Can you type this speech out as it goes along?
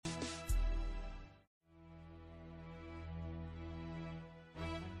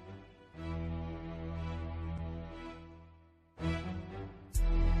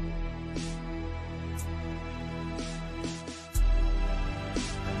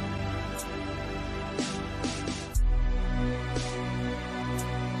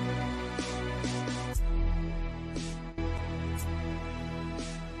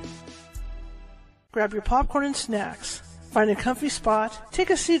Grab your popcorn and snacks. Find a comfy spot, take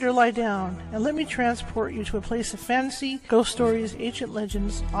a seat or lie down, and let me transport you to a place of fantasy, ghost stories, ancient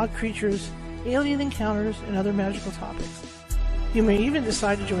legends, odd creatures, alien encounters, and other magical topics. You may even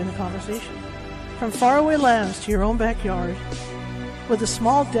decide to join the conversation. From faraway lands to your own backyard, with a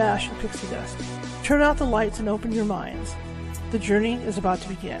small dash of pixie dust, turn out the lights and open your minds. The journey is about to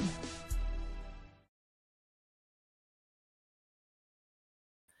begin.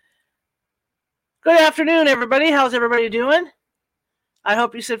 Good afternoon, everybody. How's everybody doing? I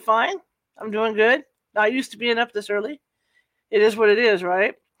hope you said fine. I'm doing good. Not used to being up this early. It is what it is,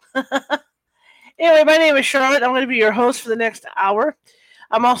 right? Anyway, my name is Charlotte. I'm going to be your host for the next hour.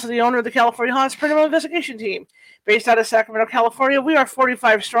 I'm also the owner of the California Haunts Paranormal Investigation Team. Based out of Sacramento, California, we are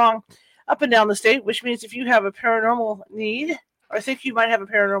 45 strong up and down the state, which means if you have a paranormal need, or think you might have a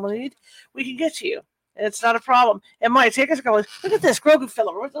paranormal need, we can get to you. It's not a problem. It might take us a couple of... Look at this Grogu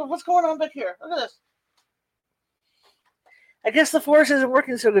fellow. What's going on back here? Look at this. I guess the force isn't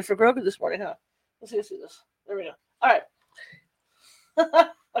working so good for Grogu this morning, huh? Let's see this. There we go. All right.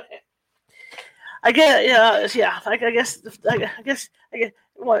 Okay. I guess it's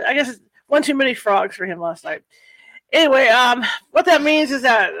one too many frogs for him last night. Anyway, what that means is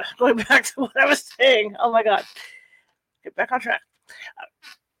that, going back to what I was saying, oh my God, get back on track.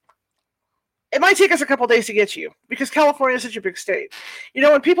 It might take us a couple days to get you, because California is such a big state. You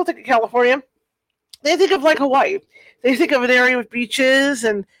know, when people think of California, they think of like Hawaii. They think of an area with beaches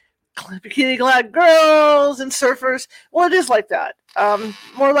and bikini-clad girls and surfers. Well, it is like that.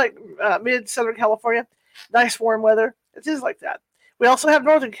 More like mid-Southern California. Nice warm weather. It is like that. We also have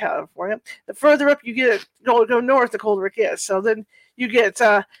Northern California. The further up you get, go north, the colder it gets. So then you get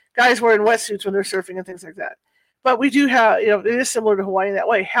guys wearing wetsuits when they're surfing and things like that. But we do have, it is similar to Hawaii in that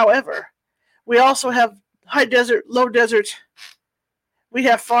way. However, we also have high desert, low desert. We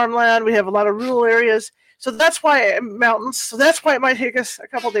have farmland. We have a lot of rural areas. So that's why mountains. So that's why it might take us a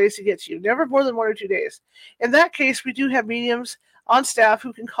couple days to get to you. Never more than 1 or 2 days. In that case, we do have mediums on staff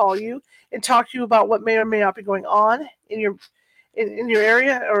who can call you and talk to you about what may or may not be going on in your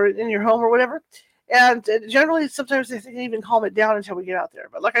area or in your home or whatever. And generally, sometimes they can even calm it down until we get out there.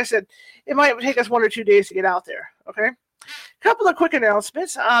 But like I said, it might take us 1 or 2 days to get out there. Okay. Couple of quick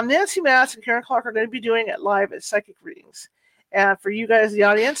announcements. Nancy Matz and Karen Clark are going to be doing it live at Psychic Readings, and for you guys, the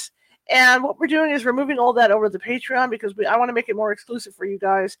audience. And what we're doing is we're moving all that over to the Patreon because I want to make it more exclusive for you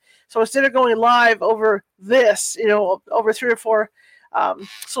guys. So instead of going live over this, over 3 or 4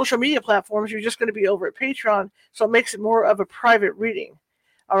 social media platforms, you're just going to be over at Patreon. So it makes it more of a private reading.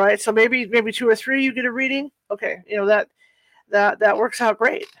 All right. So maybe 2 or 3 you get a reading. Okay. That works out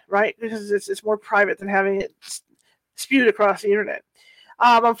great, right? Because it's more private than having it spewed across the internet.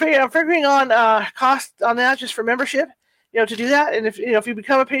 I'm figuring on cost on that just for membership, to do that. And if you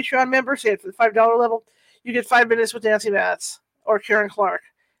become a Patreon member, say at the $5 level, you get 5 minutes with Nancy Matz or Karen Clark.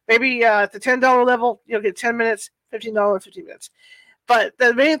 Maybe at the $10 level, you'll get 10 minutes, $15, 15 minutes. But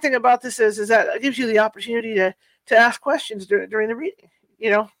the main thing about this is that it gives you the opportunity to ask questions during the reading,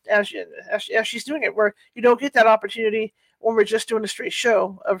 as she's doing it, where you don't get that opportunity when we're just doing a straight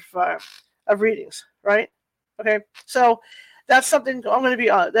show of readings, right? Okay, so that's something that we're going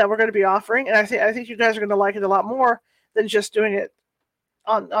to be offering, and I think you guys are going to like it a lot more than just doing it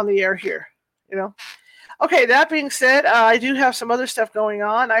on the air here. Okay, that being said, I do have some other stuff going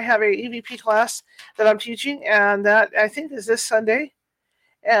on. I have a EVP class that I'm teaching, and that I think is this Sunday.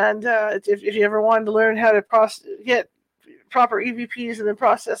 And if you ever wanted to learn how to get proper EVPs and then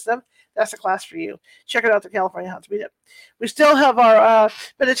process them, that's a class for you. Check it out, the California Haunts Meetup. We still have our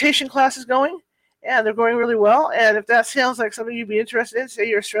meditation classes going, and they're going really well. And if that sounds like something you'd be interested in, say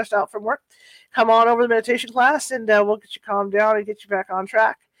you're stressed out from work, come on over to the meditation class, and we'll get you calmed down and get you back on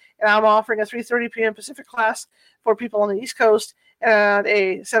track. And I'm offering a 3:30 p.m. Pacific class for people on the East Coast and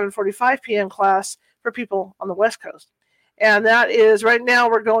a 7:45 p.m. class for people on the West Coast. And that is, right now,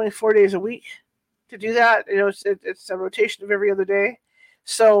 we're going 4 days a week to do that. It's a rotation of every other day.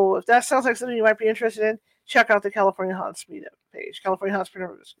 So if that sounds like something you might be interested in, check out the California Haunts Meetup page, California Haunts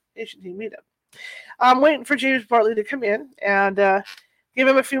Paranormal Investigation Team Meetup. I'm waiting for James Bartley to come in and give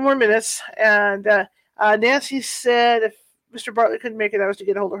him a few more minutes. And Nancy said if Mr. Bartley couldn't make it, I was to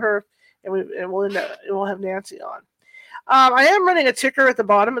get a hold of her, and we'll have Nancy on. I am running a ticker at the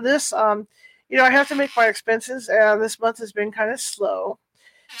bottom of this. I have to make my expenses, and this month has been kind of slow.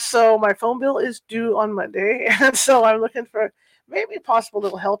 So my phone bill is due on Monday, and so I'm looking for maybe a possible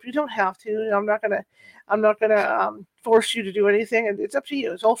little help. You don't have to. I'm not gonna force you to do anything, and it's up to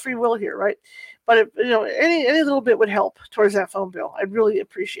you. It's all free will here, right? But if, any little bit would help towards that phone bill. I'd really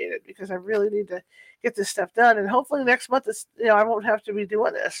appreciate it because I really need to get this stuff done, and hopefully next month, I won't have to be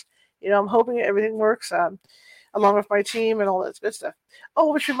doing this. I'm hoping everything works along with my team and all that good stuff.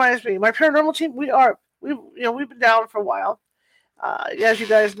 Oh, which reminds me, my paranormal team, we've been down for a while. As you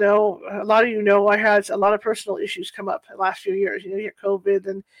guys know, a lot of you know, I had a lot of personal issues come up in the last few years. You had COVID,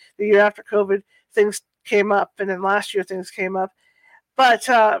 and the year after COVID, things came up, and then last year things came up. But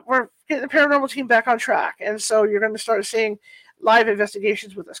we're getting the paranormal team back on track, and so you're going to start seeing live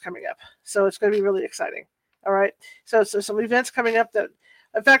investigations with us coming up. So it's going to be really exciting. All right. So some events coming up that,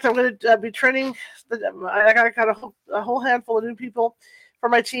 in fact, I'm going to be training. I got a whole handful of new people for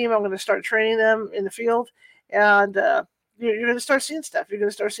my team. I'm going to start training them in the field, and you're going to start seeing stuff. You're going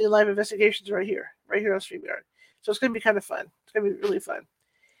to start seeing live investigations right here on StreamYard. So it's going to be kind of fun. It's going to be really fun.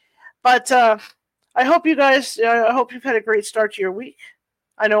 But I hope you guys, I hope you've had a great start to your week.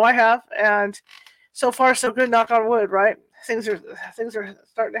 I know I have, and so far so good. Knock on wood, right? Things are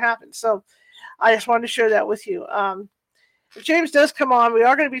starting to happen. So I just wanted to share that with you. If James does come on, we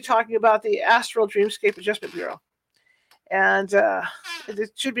are going to be talking about the Astral Dreamscape Adjustment Bureau. And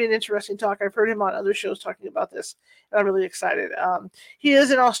it should be an interesting talk. I've heard him on other shows talking about this, and I'm really excited. He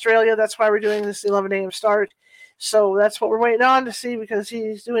is in Australia. That's why we're doing this 11 a.m. start. So that's what we're waiting on to see, because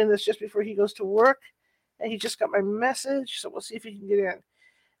he's doing this just before he goes to work. And he just got my message, so we'll see if he can get in.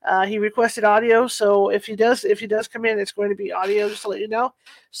 He requested audio, so if he does come in, it's going to be audio, just to let you know.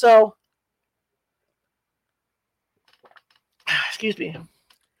 So, excuse me.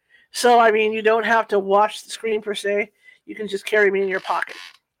 So, I mean, you don't have to watch the screen per se. You can just carry me in your pocket.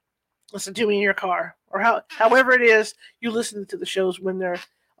 Listen to me in your car. Or however it is you listen to the shows when they're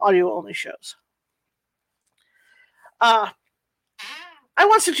audio-only shows. I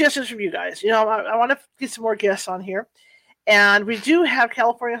want suggestions from you guys. I want to get some more guests on here. And we do have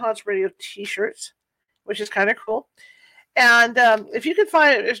California Haunts Radio t-shirts, which is kind of cool. And if you can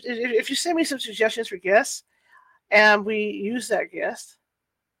find, if you send me some suggestions for guests, and we use that guest,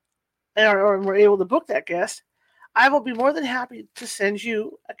 or we're able to book that guest, I will be more than happy to send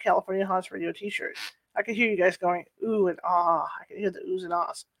you a California Haunts Radio t-shirt. I can hear you guys going, ooh and ah. I can hear the oohs and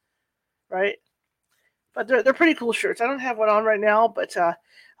ahs, right? But they're pretty cool shirts. I don't have one on right now, but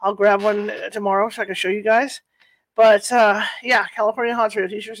I'll grab one tomorrow so I can show you guys. But yeah, California Haunts Radio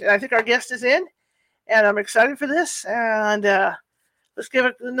t-shirts. And I think our guest is in, and I'm excited for this. And let's give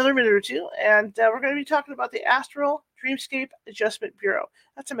it another minute or two. And we're going to be talking about the Astral Dreamscape Adjustment Bureau.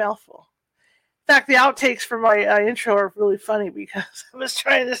 That's a mouthful. In fact, the outtakes for my intro are really funny because I was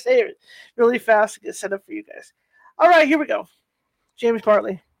trying to say it really fast to get set up for you guys. All right, here we go. James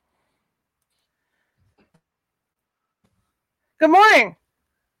Bartley. Good morning.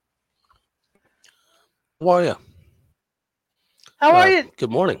 How are you? How are you?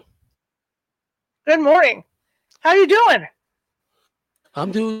 Good morning. Good morning. How you doing?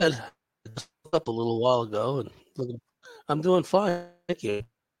 I'm doing good. Up a little while ago, and I'm doing fine. Thank you.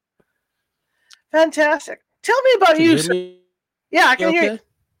 Fantastic. Tell me about you, sir. Yeah, I can hear you.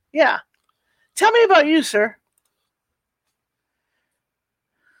 Yeah. Tell me about you, sir.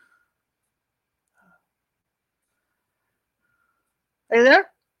 Are you there?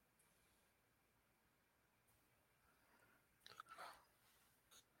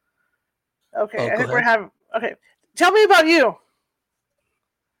 Okay, I think we're having... Okay. Tell me about you.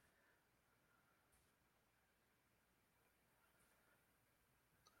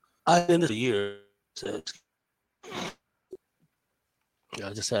 I've been this year. I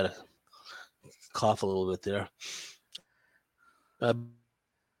just had a cough a little bit there. I've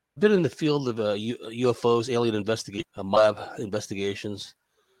been in the field of UFOs, alien investigation, lab investigations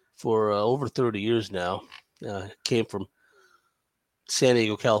for over 30 years now. Came from San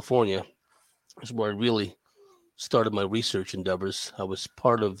Diego, California. That's where I really started my research endeavors. I was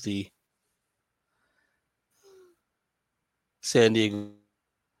part of the San Diego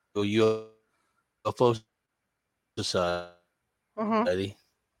UFO Society,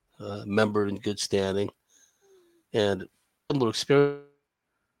 member in good standing, and similar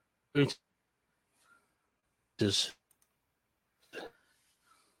experiences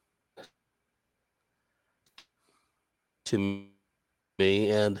to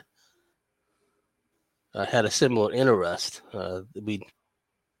me, and I had a similar interest. We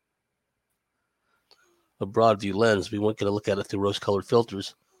a broad view lens. We weren't going to look at it through rose-colored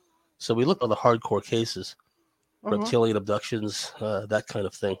filters, so we looked at the hardcore cases, reptilian abductions, that kind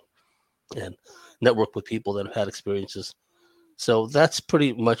of thing, and network with people that have had experiences. So that's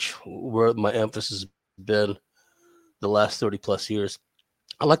pretty much where my emphasis has been the last 30 plus years.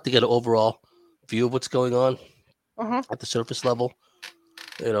 I like to get an overall view of what's going on at the surface level,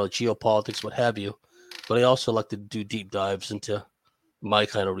 geopolitics, what have you. But I also like to do deep dives into my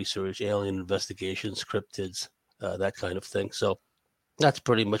kind of research, alien investigations, cryptids, that kind of thing. So That's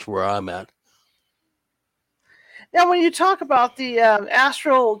pretty much where I'm at. Now, when you talk about the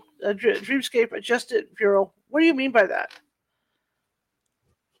Astral Dreamscape Adjusted Bureau, what do you mean by that?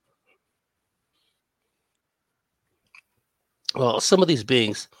 Well, some of these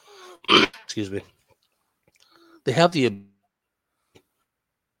beings, excuse me, they have the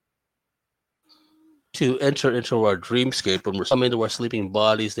to enter into our dreamscape. When we're come into our sleeping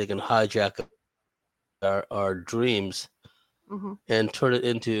bodies, they can hijack our dreams and turn it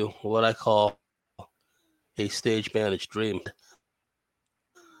into what I call a stage managed dream.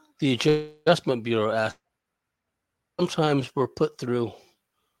 The Adjustment Bureau asks, sometimes we're put through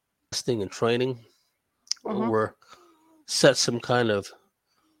testing and training, or we're set some kind of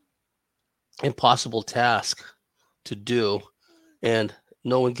impossible task to do, and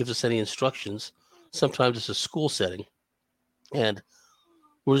no one gives us any instructions. Sometimes it's a school setting, and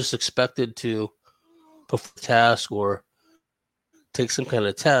we're just expected to perform a task or take some kind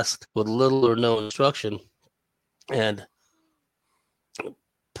of test with little or no instruction. And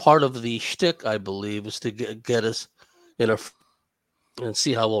part of the shtick, I believe, is to get us in a and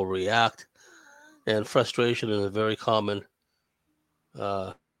see how we'll react. And frustration is a very common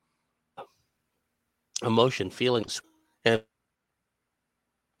emotion, feelings. And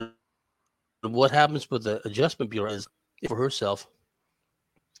what happens with the Adjustment Bureau is for herself,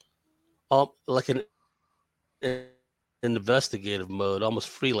 like an investigative mode, almost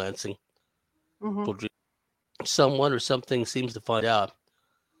freelancing. Someone or something seems to find out,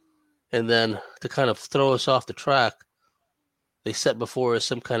 and then to kind of throw us off the track, they set before us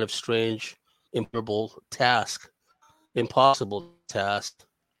some kind of strange, impossible task.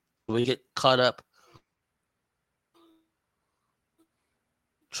 We get caught up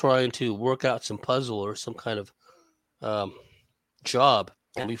trying to work out some puzzle or some kind of job,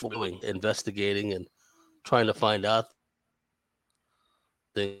 and we're doing investigating and trying to find out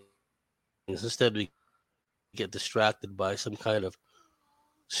things. Instead, we get distracted by some kind of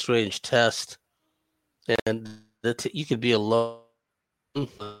strange test, and you could be alone.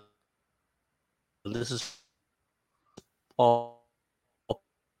 This is all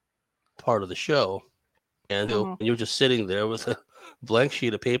part of the show, and you're just sitting there with a blank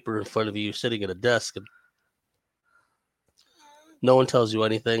sheet of paper in front of you, sitting at a desk, and no one tells you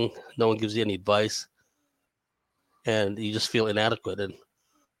anything, no one gives you any advice, and you just feel inadequate. And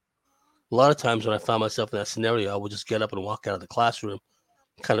a lot of times when I found myself in that scenario, I would just get up and walk out of the classroom,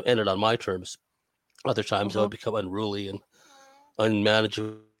 kind of end it on my terms. Other times I would become unruly and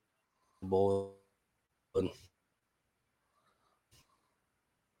unmanageable, and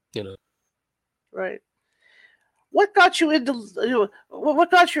Right. What got you into? What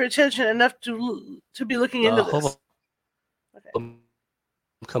got your attention enough to be looking into this? Okay. I'm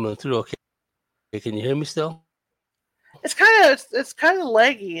coming through. Okay, can you hear me still? It's kind of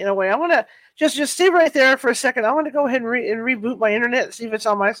laggy in a way. I want to just stay right there for a second. I want to go ahead and reboot my internet and see if it's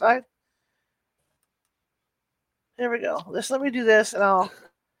on my side. There we go. Let me do this, and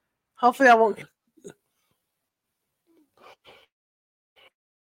hopefully I won't.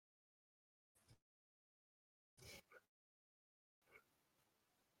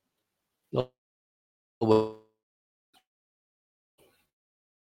 No.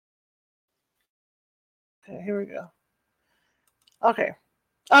 Okay, here we go. Okay.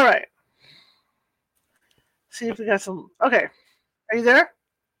 All right. See if we got some. Okay. Are you there?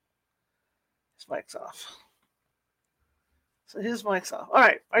 His mic's off. So his mic's off. All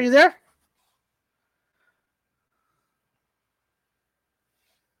right. Are you there?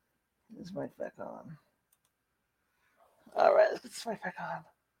 His mic back on. All right. Let's get this mic back on.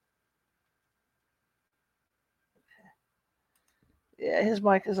 Okay. Yeah, his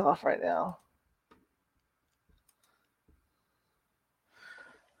mic is off right now.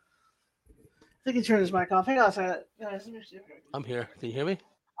 I think he turned his mic off. Hang on a second. Guys, let me see. I'm here. Can you hear me?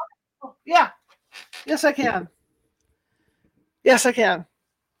 Oh, yeah. Yes, I can. Yes, I can.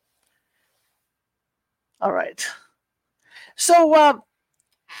 All right. So,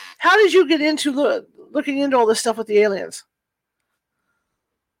 how did you get into looking into all this stuff with the aliens?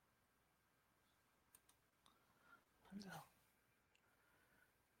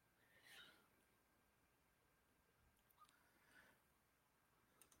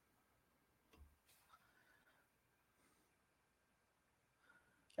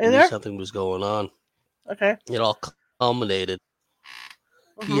 I knew something was going on. Okay. It all culminated.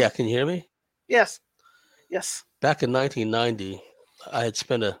 Yeah, can you hear me? Yes. Yes. Back in 1990, I had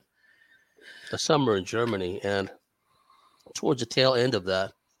spent a summer in Germany, and towards the tail end of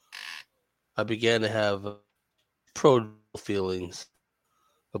that, I began to have pro feelings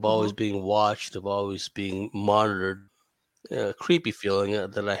of always being watched, of always being monitored, creepy feeling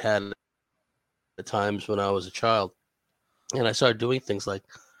that I had at times when I was a child. And I started doing things like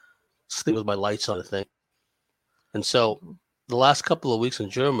sleep with my lights on, a thing. And so the last couple of weeks in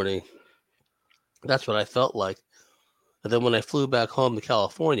Germany, that's what I felt like. And then when I flew back home to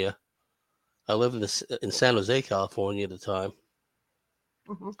California, I lived in San Jose, California at the time.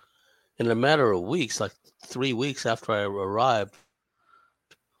 Mm-hmm. In a matter of weeks, like 3 weeks after I arrived,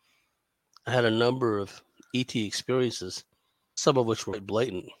 I had a number of ET experiences, some of which were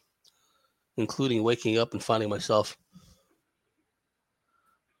blatant, including waking up and finding myself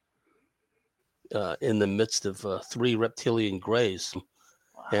in the midst of 3 reptilian greys.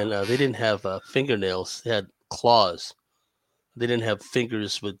 Wow. And they didn't have fingernails, they had claws. They didn't have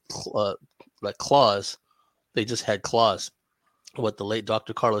fingers with like claws, they just had claws, what the late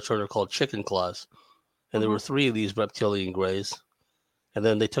Dr. Carla Turner called chicken claws. And there were 3 of these reptilian greys. And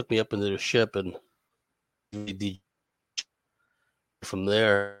then they took me up into their ship and from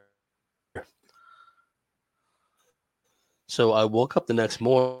there. So I woke up the next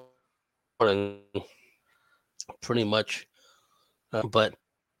morning pretty much, but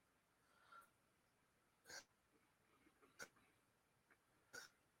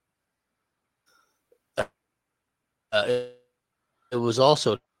it was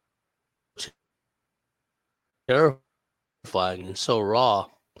also terrifying and so raw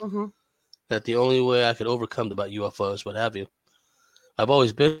that the only way I could overcome about UFOs, what have you. I've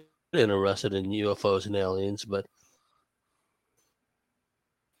always been interested in UFOs and aliens, but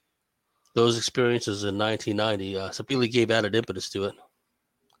those experiences in 1990 really gave added impetus to it.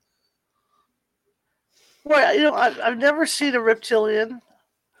 Well, I've never seen a reptilian.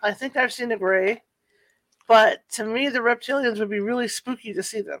 I think I've seen a gray. But to me, the reptilians would be really spooky to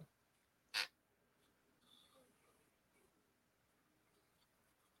see them.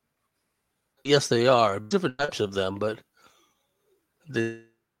 Yes, they are. Different types of them, but they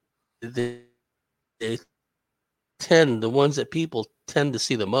tend, the ones that people tend to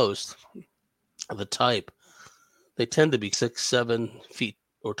see the most, the type, they tend to be 6-7 feet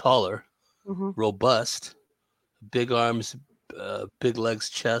or taller, robust, big arms, big legs,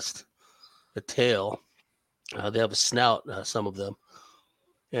 chest, a tail. They have a snout, some of them.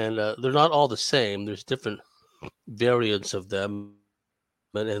 And they're not all the same. There's different variants of them,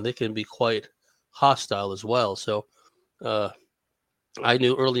 and they can be quite hostile as well. So I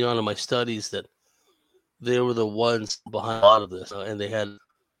knew early on in my studies that they were the ones behind a lot of this, and they had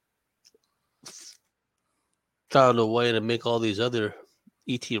found a way to make all these other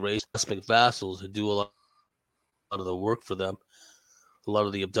ET race cosmic vassals who do a lot of the work for them. A lot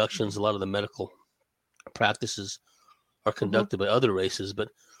of the abductions, a lot of the medical practices are conducted by other races. But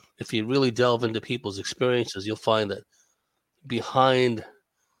if you really delve into people's experiences, you'll find that behind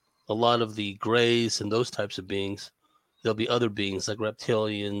a lot of the grays and those types of beings, there'll be other beings like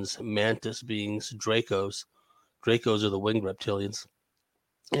reptilians, mantis beings, dracos. Dracos are the winged reptilians.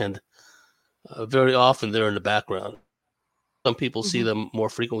 And very often they're in the background. Some people see them more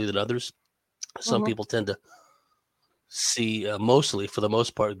frequently than others. Some people tend to see mostly, for the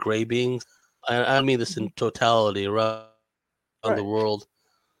most part, gray beings. I mean this in totality around the world.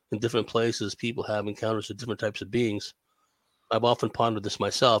 In different places, people have encounters with different types of beings. I've often pondered this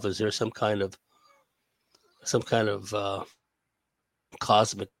myself. Is there some kind of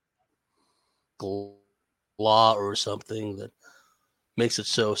cosmic law or something that makes it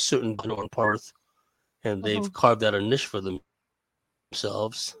so certain on Earth, and they've carved out a niche for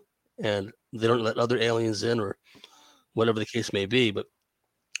themselves, and they don't let other aliens in or whatever the case may be. But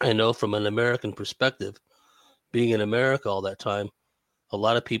I know from an American perspective, being in America all that time, a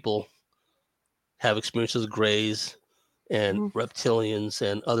lot of people have experiences with grays and reptilians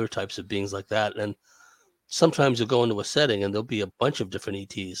and other types of beings like that. And sometimes you'll go into a setting and there'll be a bunch of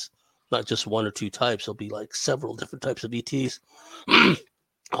different ETs, not just 1 or 2 types. There'll be like several different types of ETs,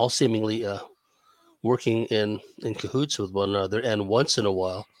 all seemingly working in cahoots with one another. And once in a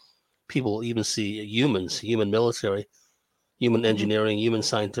while, people will even see humans, human military, human engineering, human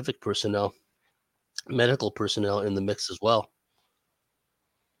scientific personnel, medical personnel in the mix as well.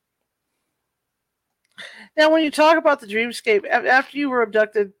 Now, when you talk about the dreamscape, after you were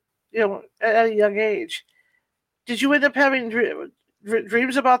abducted, at a young age, did you end up having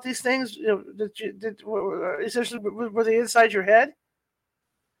dreams about these things? Essentially, were they inside your head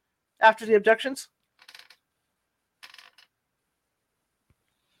after the abductions?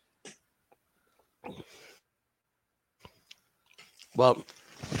 Well,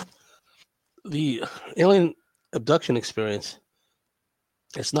 the alien abduction experience,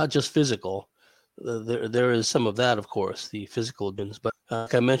 it's not just physical. There is some of that, of course, the physical abuse. But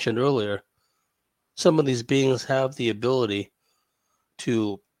like I mentioned earlier, some of these beings have the ability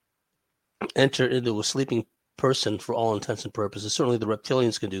to enter into a sleeping person for all intents and purposes. Certainly the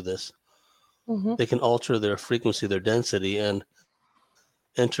reptilians can do this. Mm-hmm. They can alter their frequency, their density, and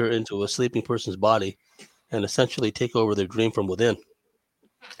enter into a sleeping person's body and essentially take over their dream from within.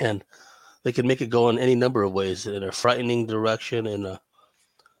 And they can make it go in any number of ways, in a frightening direction, in a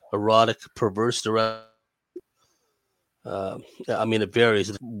erotic, perverse direction. I mean, it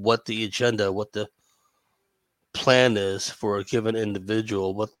varies what the agenda, what the plan is for a given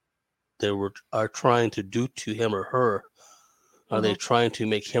individual, what are trying to do to him or her. Are they trying to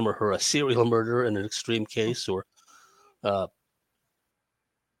make him or her a serial murderer in an extreme case, or uh,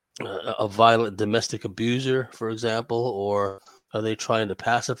 a violent domestic abuser, for example, or are they trying to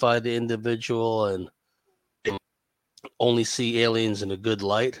pacify the individual and only see aliens in a good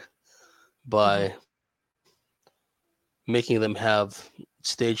light by making them have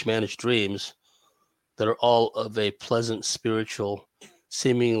stage managed dreams that are all of a pleasant, spiritual,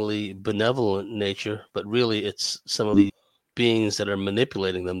 seemingly benevolent nature, but really it's some of the beings that are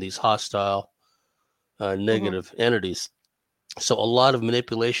manipulating them, these hostile, negative entities. So a lot of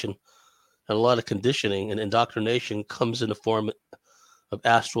manipulation and a lot of conditioning and indoctrination comes in the form of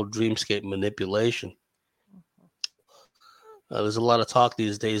astral dreamscape manipulation. There's a lot of talk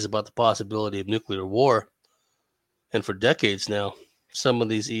these days about the possibility of nuclear war. And for decades now, some of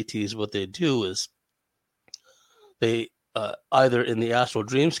these ETs, what they do is they either in the astral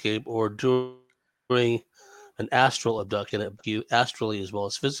dreamscape or during an astral abduction, astrally as well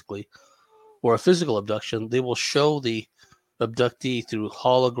as physically, or a physical abduction, they will show the abductee through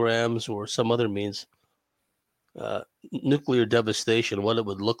holograms or some other means nuclear devastation, what it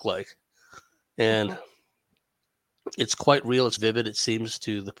would look like. And it's quite real. It's vivid, it seems,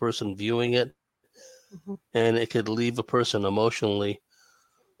 to the person viewing it. And it could leave a person emotionally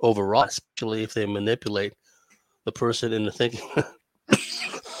overwrought, especially if they manipulate the person into thinking.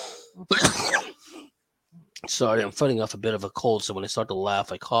 Sorry, I'm fighting off a bit of a cold, so when I start to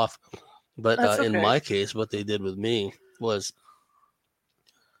laugh, I cough. But Okay. in my case, what they did with me was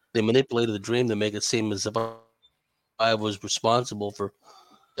they manipulated the dream to make it seem as if I was responsible for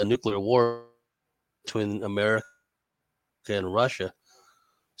a nuclear war between America and Russia.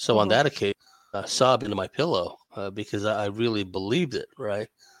 So on that occasion, I sobbed into my pillow because I really believed it, right?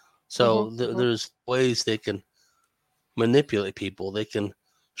 So there's ways they can manipulate people. They can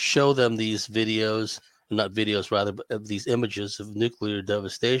show them these videos, not videos rather, but these images of nuclear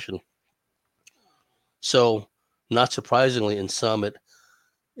devastation. So not surprisingly, in some, it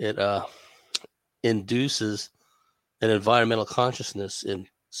induces an environmental consciousness in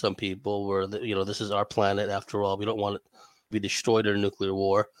some people where, this is our planet after all. We don't want it to be destroyed in a nuclear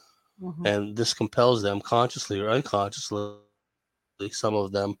war. And this compels them, consciously or unconsciously, some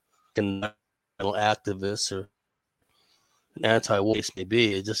of them, environmental activists or anti-war case may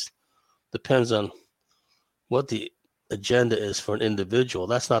be. It just depends on what the agenda is for an individual.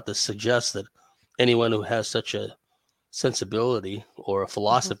 That's not to suggest that anyone who has such a sensibility or a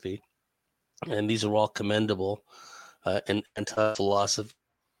philosophy, and these are all commendable, and anti-philosophy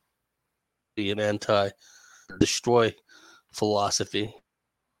and anti-destroy philosophy,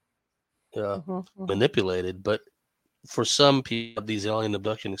 manipulated. But for some people, these alien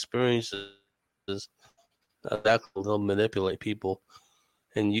abduction experiences, they'll manipulate people,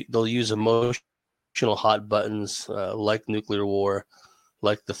 and they'll use emotional hot buttons like nuclear war,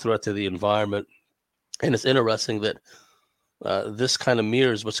 like the threat to the environment. And it's interesting that this kind of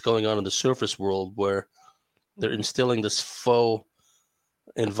mirrors what's going on in the surface world, where they're instilling this faux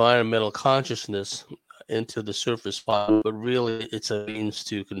environmental consciousness into the surface body, but really it's a means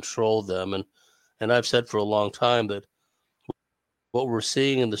to control them. And I've said for a long time that what we're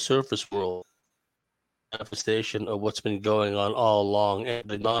seeing in the surface world, manifestation of what's been going on all along, and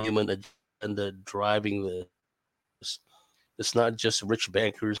the non-human agenda driving this. It's not just rich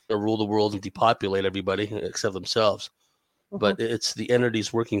bankers that rule the world and depopulate everybody except themselves, but it's the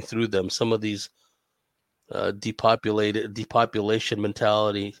entities working through them. Some of these depopulation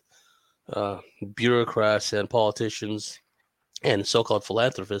mentality bureaucrats and politicians and so-called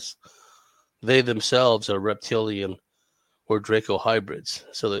philanthropists, they themselves are reptilian or Draco hybrids.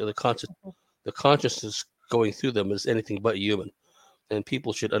 So the consciousness going through them is anything but human. And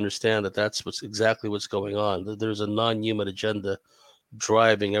people should understand that that's exactly what's going on. There's a non-human agenda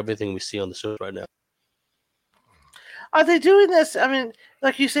driving everything we see on the surface right now. Are they doing this? I mean,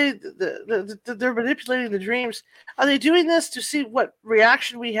 like you say, they're manipulating the dreams. Are they doing this to see what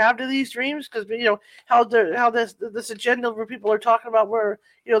reaction we have to these dreams? Because how this agenda where people are talking about where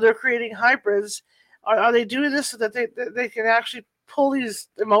they're creating hybrids. Are they doing this so that they can actually pull these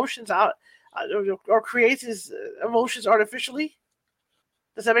emotions out or creates his emotions artificially.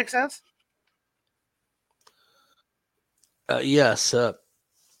 Does that make sense? Yes. A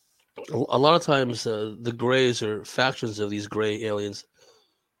lot of times, the Greys are factions of these gray aliens.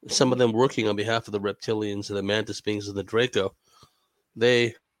 Some of them working on behalf of the reptilians and the mantis beings and the Draco.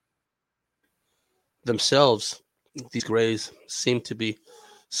 They themselves, these Greys, seem to be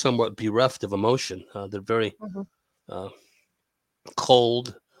somewhat bereft of emotion. They're very Mm-hmm. uh,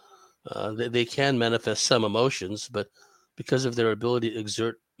 cold. They can manifest some emotions, but because of their ability to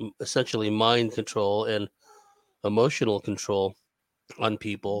exert essentially mind control and emotional control on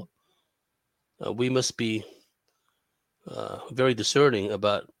people, we must be very discerning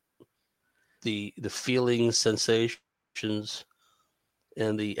about the feelings, sensations,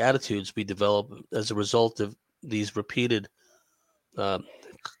 and the attitudes we develop as a result of these repeated uh,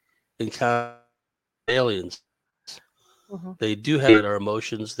 encounters with aliens. Mm-hmm. They do have our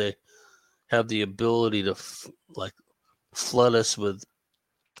emotions. They have the ability to like flood us with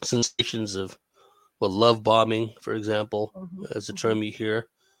sensations of, well, love bombing, for example, Mm-hmm. as a Mm-hmm. term you hear.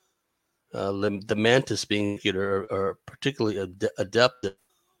 The mantis being here are particularly adept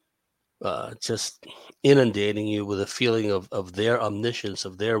at just inundating you with a feeling of their omniscience,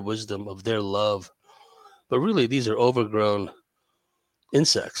 of their wisdom, of their love. But really, these are overgrown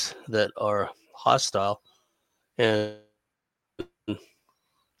insects that are hostile, and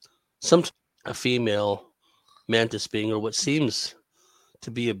sometimes a female mantis being, or what seems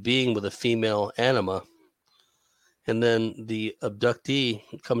to be a being with a female anima, and then the abductee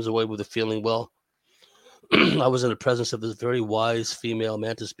comes away with a feeling, well, I was in the presence of this very wise female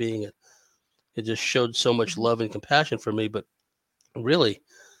mantis being. It just showed so much Mm-hmm. love and compassion for me, but really,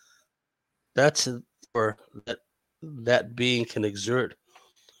 that's or that being can exert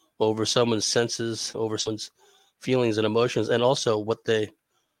over someone's senses, over someone's feelings and emotions, and also what they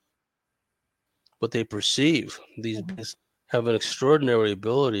perceive. These Mm-hmm. beings have an extraordinary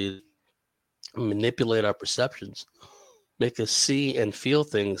ability to manipulate our perceptions, make us see and feel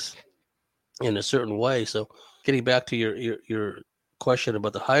things in a certain way. So, getting back to your question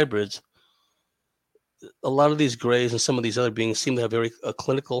about the hybrids, a lot of these grays and some of these other beings seem to have very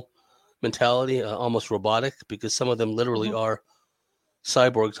clinical mentality, almost robotic, because some of them literally Mm-hmm. are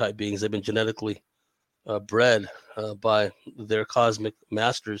cyborg type beings. They've been genetically bred by their cosmic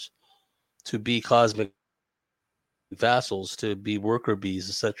masters to be cosmic vassals, to be worker bees,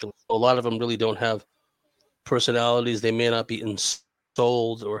 essentially. A lot of them really don't have personalities. They may not be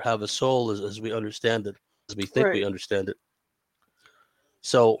ensouled or have a soul as we understand it, as we think we Right. understand it.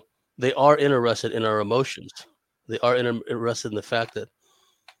 So they are interested in our emotions. They are interested in the fact that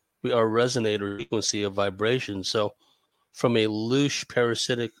we are resonator frequency of vibration. So from a loose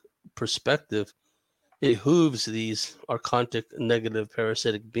parasitic perspective, it behooves these archontic negative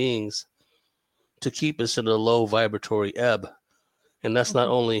parasitic beings to keep us in a low vibratory ebb. And that's not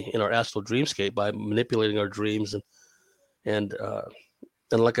Mm-hmm. only in our astral dreamscape by manipulating our dreams and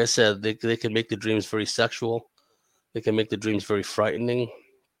and like I said, they can make the dreams very sexual. They can make the dreams very frightening.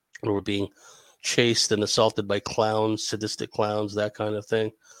 Or we're being chased and assaulted by clowns, sadistic clowns, that kind of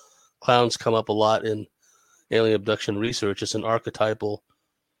thing. Clowns come up a lot in alien abduction research. It's an archetypal,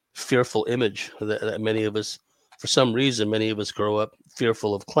 fearful image that many of us, for some reason, many of us grow up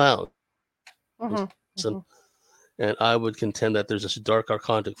fearful of clowns. Mm-hmm. And, Mm-hmm. and I would contend that there's this dark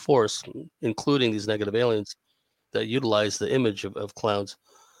archontic force, including these negative aliens, that utilize the image of clowns.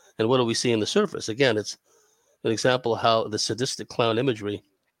 And what do we see in the surface? Again, it's an example of how the sadistic clown imagery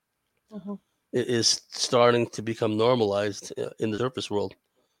Mm-hmm. is starting to become normalized in the surface world.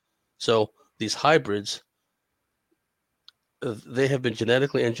 So these hybrids, they have been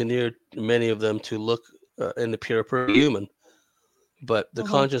genetically engineered, many of them, to look and appear pretty human, but the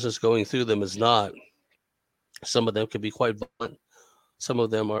Mm-hmm. consciousness going through them is not. Some of them can be quite violent. Some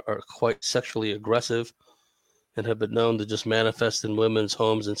of them are quite sexually aggressive and have been known to just manifest in women's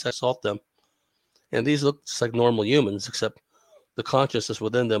homes and sex assault them. And these look just like normal humans, except the consciousness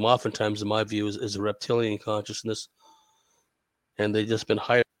within them, oftentimes, in my view, is a reptilian consciousness, and they've just been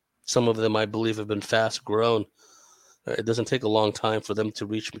hired. Some of them, I believe, have been fast grown. It doesn't take a long time for them to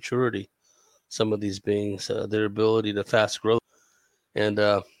reach maturity. Some of these beings, their ability to fast grow, and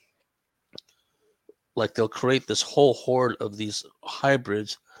like they'll create this whole horde of these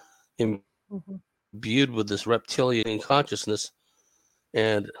hybrids Mm-hmm. imbued with this reptilian consciousness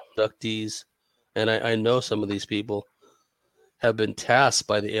and abductees. And I know some of these people have been tasked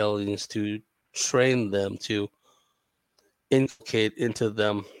by the aliens to train them, to inculcate into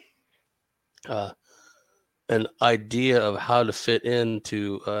them uh, an idea of how to fit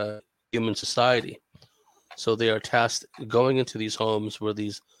into human society. So they are tasked going into these homes where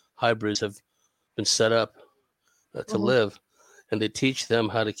these hybrids have been set up to live, and they teach them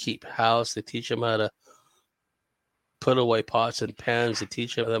how to keep house. They teach them how to put away pots and pans. They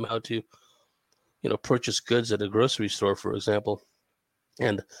teach them how to, purchase goods at a grocery store, for example.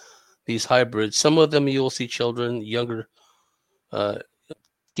 And these hybrids, some of them you will see children, younger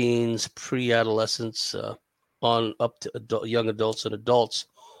teens, pre-adolescents, on up to young adults and adults.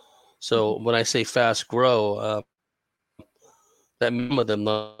 So when I say fast grow, that some of them,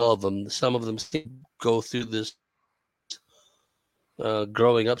 not all of them, some of them go through this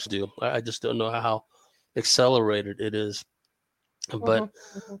growing up do. I just don't know how accelerated it is. But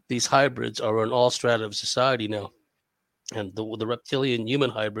these hybrids are in all strata of society now. And the reptilian human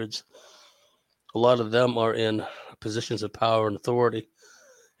hybrids, a lot of them are in positions of power and authority.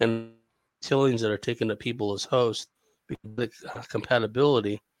 And reptilians that are taking the people as hosts, because of the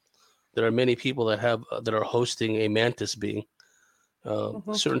compatibility, there are many people that are hosting a mantis being. A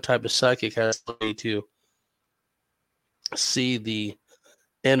certain type of psychic has the ability to see the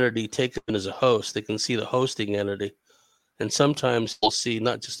entity taken as a host. They can see the hosting entity. And sometimes they'll see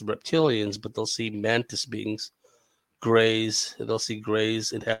not just the reptilians, but they'll see mantis beings, grays. They'll see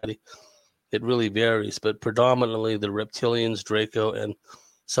grays in Hattie. It really varies, but predominantly the reptilians, Draco, and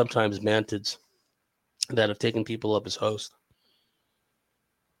sometimes mantids that have taken people up as hosts.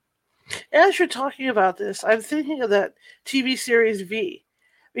 As you're talking about this, I'm thinking of that TV series V,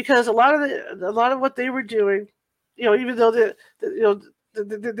 because a lot of what they were doing, even though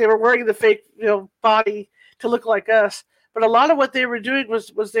they were wearing the fake body to look like us, but a lot of what they were doing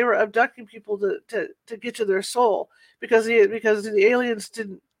was they were abducting people to get to their soul, because the aliens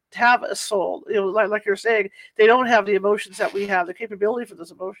didn't have a soul. Like you're saying, they don't have the emotions that we have, the capability for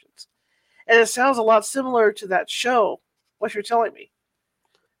those emotions, and it sounds a lot similar to that show. What you're telling me.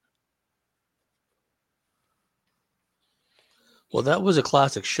 Well, that was a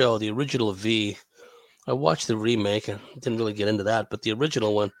classic show, the original V. I watched the remake and didn't really get into that, but the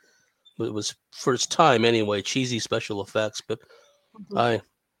original one, it was for its time anyway, cheesy special effects. But I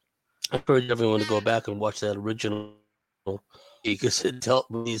encourage everyone to go back and watch that original, because it dealt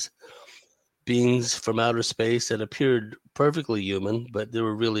with these beings from outer space that appeared perfectly human, but they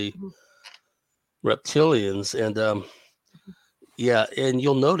were really reptilians. And and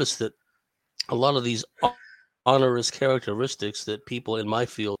you'll notice that a lot of these onerous characteristics that people in my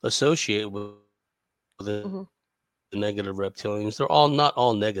field associate with the negative reptilians, they're not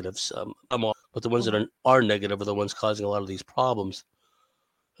all negatives, but the ones that are negative are the ones causing a lot of these problems.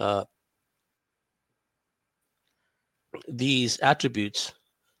 These attributes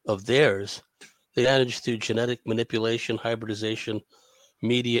of theirs, they manage through genetic manipulation, hybridization,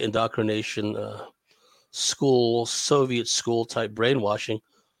 media indoctrination, Soviet school type brainwashing,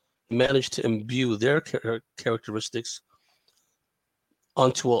 managed to imbue their characteristics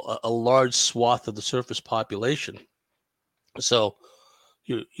onto a large swath of the surface population. So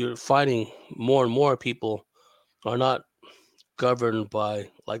you're finding more and more people are not governed by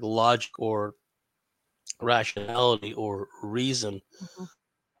like logic or rationality or reason.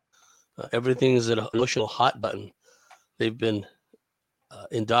 Everything is an emotional hot button. They've been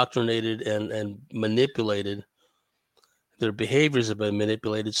indoctrinated and manipulated. Their behaviors have been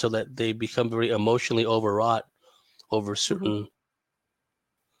manipulated so that they become very emotionally overwrought over certain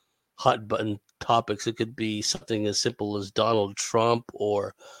hot button topics. It could be something as simple as Donald Trump,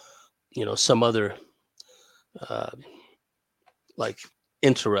 or some other like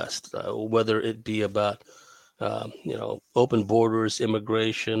interest, whether it be about open borders,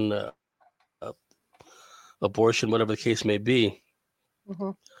 immigration, abortion, whatever the case may be.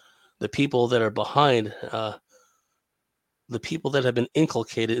 The people that are behind, the people that have been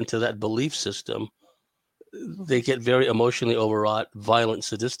inculcated into that belief system, they get very emotionally overwrought, violent,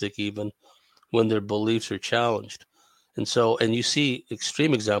 sadistic, even when their beliefs are challenged. And you see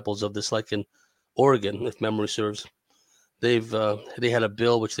extreme examples of this, like in Oregon, if memory serves. They had a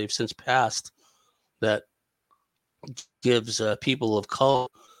bill which they've since passed that gives people of color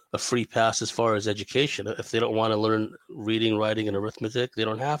a free pass as far as education. If they don't want to learn reading, writing, and arithmetic, they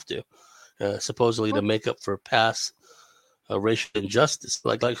don't have to. Supposedly to make up for past racial injustice.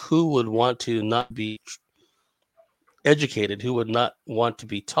 Like who would want to not be educated? Who would not want to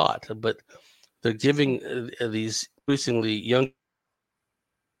be taught? But they're giving these increasingly younger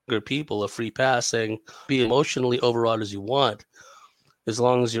people a free pass, saying be emotionally overwrought as you want, as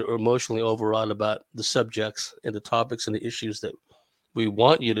long as you're emotionally overwrought about the subjects and the topics and the issues that we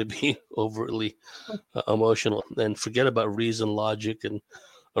want you to be overtly emotional, and forget about reason, logic, and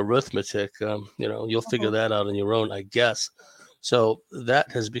arithmetic. You'll figure that out on your own, I guess. So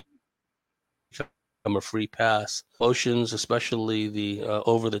that has become a free pass. Emotions, especially the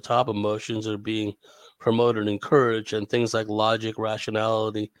over-the-top emotions, are being promoted and encouraged, and things like logic,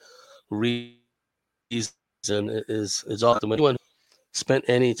 rationality, reason is often. When anyone spent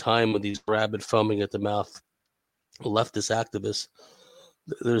any time with these rabid foaming at the mouth leftist activists,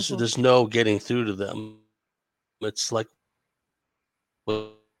 there's no getting through to them. It's like with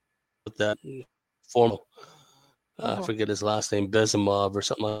that formal, I forget his last name, Bezimov or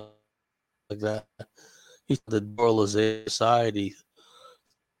something like that. He said the demoralization of society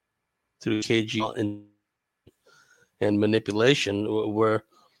through KG and manipulation, where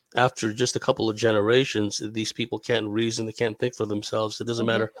after just a couple of generations, these people can't reason, they can't think for themselves. It doesn't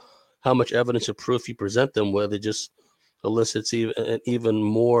matter how much evidence or proof you present them with, it just elicits an even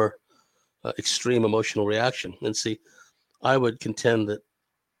more extreme emotional reaction. And see, I would contend that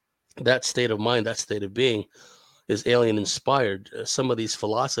that state of mind, that state of being, is alien inspired. Some of these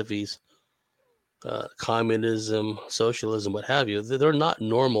philosophies, communism, socialism, what have you, they're not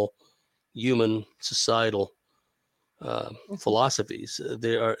normal human societal philosophies.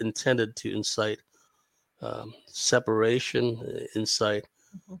 They are intended to incite separation, incite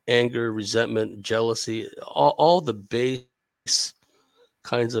anger, resentment, jealousy, all the base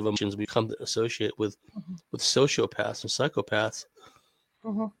kinds of emotions we come to associate with sociopaths and psychopaths.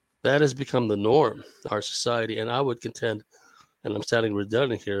 That has become the norm in our society. And I would contend, and I'm sounding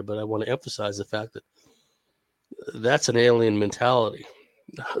redundant here, but I want to emphasize the fact that that's an alien mentality,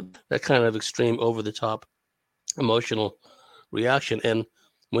 that kind of extreme, over the top emotional reaction. And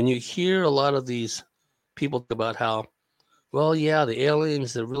when you hear a lot of these people talk about how, well, yeah, the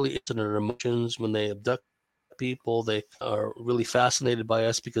aliens, they're really into their emotions when they abduct people. They are really fascinated by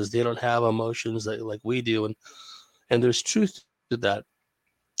us because they don't have emotions like we do. And there's truth to that,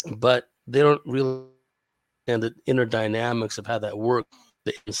 but they don't really understand the inner dynamics of how that works.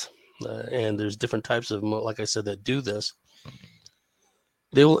 And there's different types of, like I said, that do this.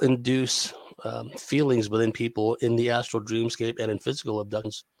 They will induce feelings within people in the astral dreamscape and in physical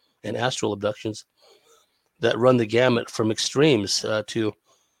abductions and astral abductions that run the gamut from extremes to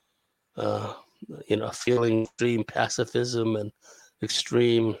feeling extreme pacifism and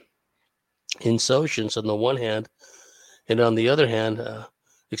extreme insouciance on the one hand, and on the other hand,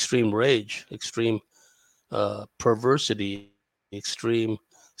 extreme rage, extreme perversity, extreme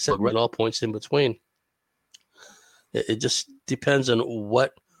and all points in between. It just depends on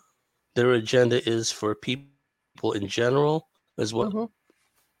what their agenda is for people in general, as well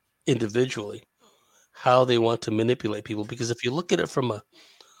individually, how they want to manipulate people. Because if you look at it from a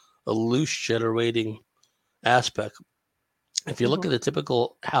loose generating aspect, if you look at a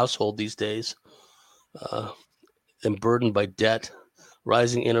typical household these days, and burdened by debt,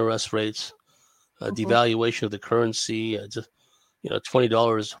 rising interest rates, devaluation of the currency, just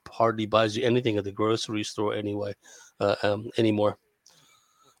 $20 hardly buys you anything at the grocery store anymore.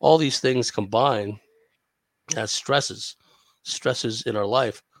 All these things combine as stresses in our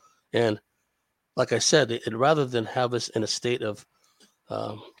life, and like I said, rather than have us in a state of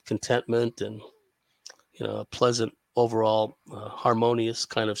contentment and a pleasant overall harmonious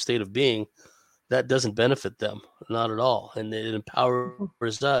kind of state of being, that doesn't benefit them, not at all, and it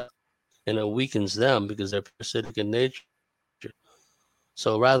empowers us and it weakens them because they're parasitic in nature.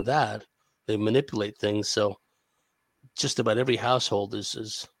 So rather than that, they manipulate things. So just about every household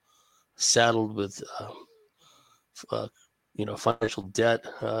is saddled with financial debt,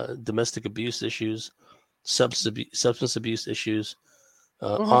 domestic abuse issues, substance abuse issues,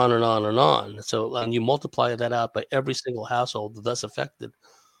 on and on and on. So and you multiply that out by every single household thus affected,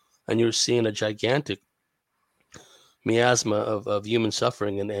 and you're seeing a gigantic miasma of human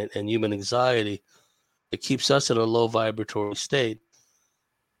suffering and human anxiety. It keeps us in a low vibratory state.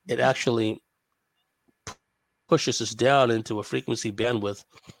 It actually pushes us down into a frequency bandwidth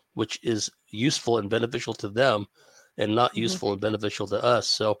which is useful and beneficial to them and not useful and beneficial to us.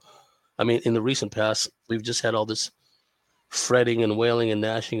 So, I mean, in the recent past, we've just had all this fretting and wailing and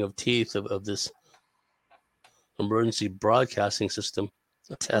gnashing of teeth of this emergency broadcasting system,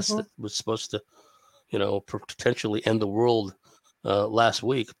 a test that was supposed to, potentially end the world last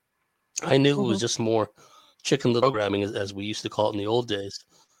week. I knew it was just more chicken little programming, as we used to call it in the old days.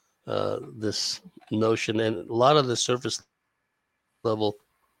 This notion, and a lot of the surface level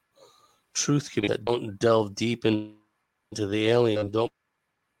truth community that don't delve deep into the alien, don't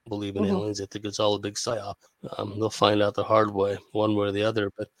believe in aliens. They think it's all a big psyop. They'll find out the hard way, one way or the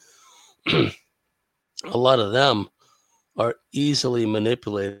other. But a lot of them are easily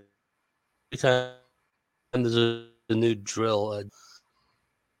manipulated. Every time there's a new drill,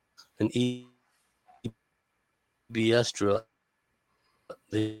 an EBS drill,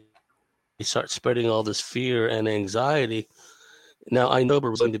 they start spreading all this fear and anxiety. Now, I know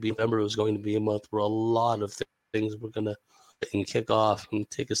November was going to be a month where a lot of things were going to kick off and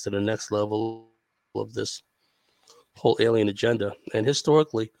take us to the next level of this whole alien agenda. And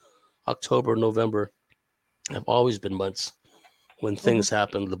historically, October, November have always been months when things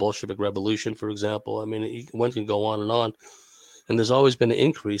happen. The Bolshevik Revolution, for example. I mean, one can go on. And there's always been an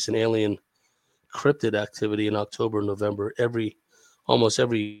increase in alien cryptid activity in October and November almost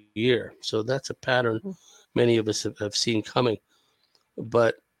every year. So that's a pattern many of us have seen coming.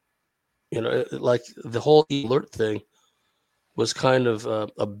 But, like the whole alert thing was kind of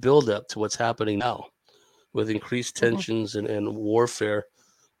a buildup to what's happening now with increased tensions and warfare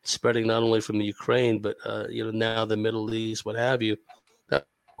spreading not only from the Ukraine, but, now the Middle East, what have you. That's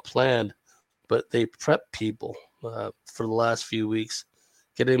planned. But they prep people for the last few weeks,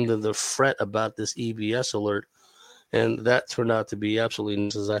 getting them to fret about this EBS alert. And that turned out to be absolutely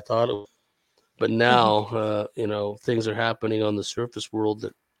as I thought it would. But now, things are happening on the surface world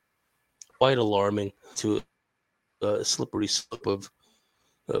that are quite alarming to a slippery slope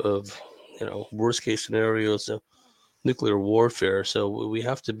of worst case scenarios of nuclear warfare. So we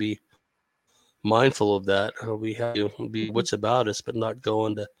have to be mindful of that. We have to be what's about us, but not go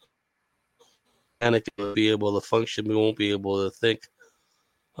into panic and be able to function. We won't be able to think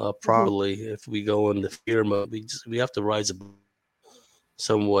properly if we go into fear mode. We have to rise above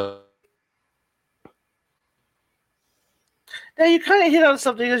somewhat. Now, you kind of hit on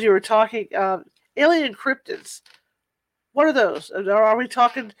something as you were talking. Alien cryptids. What are those? Are we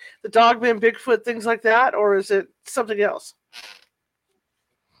talking the Dogman, Bigfoot, things like that, or is it something else?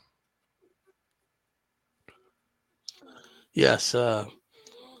 Yes,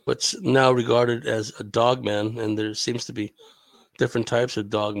 what's now regarded as a dogman, and there seems to be different types of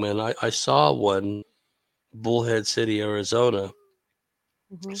dogmen. I saw one, Bullhead City, Arizona,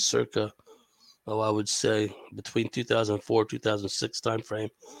 circa, I would say between 2004 2006 time frame.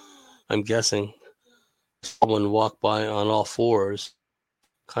 I'm guessing someone walked by on all fours.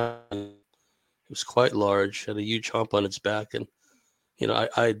 It was quite large, had a huge hump on its back, and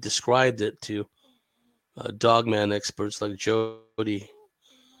I described it to dogman experts like Jody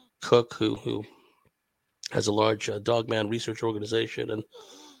Cook, who has a large dogman research organization,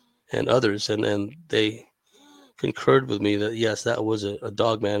 and others, and they concurred with me that yes, that was a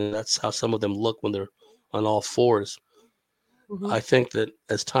dogman, and that's how some of them look when they're on all fours. I think that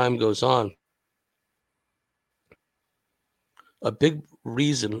as time goes on, a big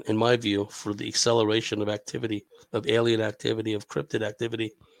reason, in my view, for the acceleration of activity, of alien activity, of cryptid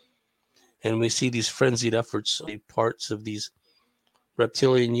activity, and we see these frenzied efforts, parts of these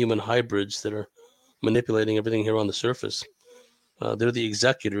reptilian human hybrids that are manipulating everything here on the surface. They're the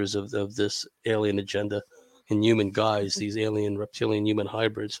executors of this alien agenda in human guise, these alien reptilian human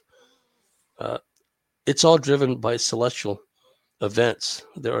hybrids. It's all driven by celestial events.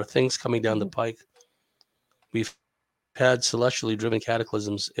 There are things coming down the pike. We've had celestially driven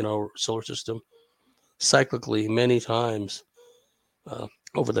cataclysms in our solar system cyclically many times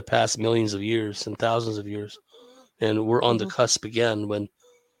over the past millions of years and thousands of years. And we're on the cusp again when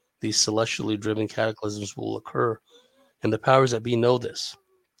these celestially driven cataclysms will occur. And the powers that be know this.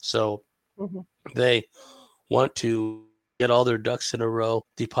 So they want to get all their ducks in a row,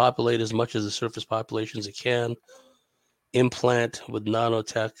 depopulate as much of the surface population as they can, implant with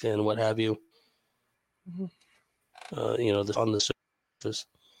nanotech and what have you, on the surface,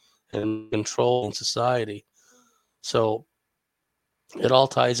 and control in society. So it all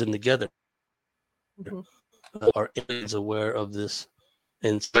ties in together. Are aliens aware of this?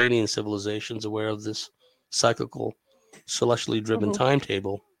 And Iranian civilizations aware of this cyclical, celestially driven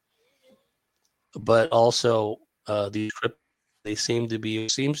timetable? But also, they seems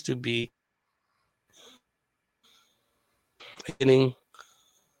to be beginning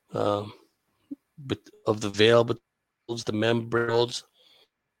of the veil, but the membranes,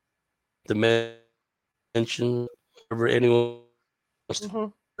 dimension, whatever anyone wants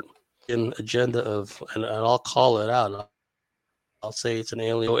to an agenda of, and I'll call it out. I'll say it's an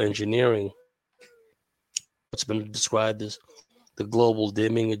alien engineering. What's been described as the global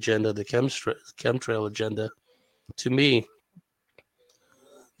dimming agenda, the chemtrail agenda. To me,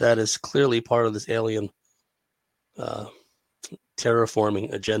 that is clearly part of this alien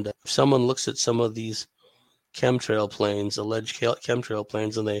terraforming agenda. If someone looks at some of these chemtrail planes, alleged chemtrail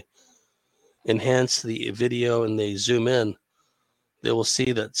planes, and they enhance the video and they zoom in, they will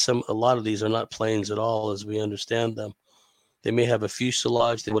see that a lot of these are not planes at all as we understand them. They may have a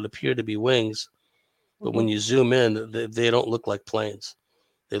fuselage that would appear to be wings, but when you zoom in, they don't look like planes.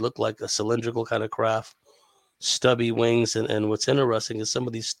 They look like a cylindrical kind of craft, stubby wings. And what's interesting is some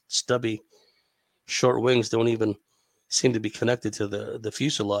of these stubby short wings don't even seem to be connected to the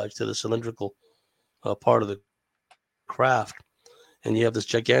fuselage, to the cylindrical part of the craft. And you have this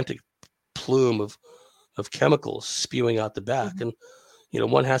gigantic plume of chemicals spewing out the back. Mm-hmm.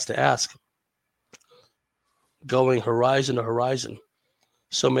 And, one has to ask, going horizon to horizon,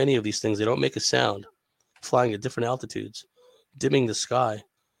 so many of these things, they don't make a sound, flying at different altitudes, dimming the sky.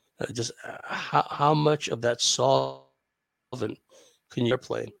 Just how much of that solvent can you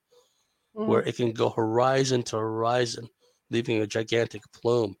airplane where it can go horizon to horizon, leaving a gigantic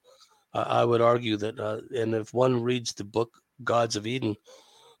plume? I would argue that, and if one reads the book Gods of Eden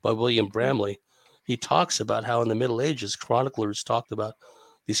by William Bramley, he talks about how in the Middle Ages, chroniclers talked about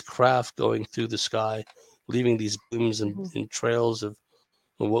these craft going through the sky, leaving these plumes and trails of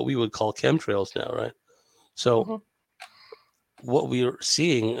what we would call chemtrails now, right? So what we are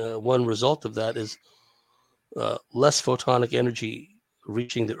seeing, one result of that is less photonic energy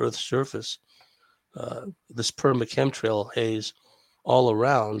reaching the Earth's surface. This perma-chemtrail haze all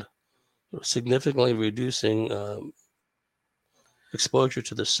around, significantly reducing exposure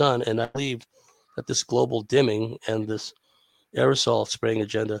to the sun. And I believe that this global dimming and this aerosol spraying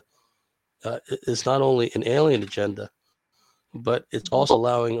agenda is not only an alien agenda, but it's also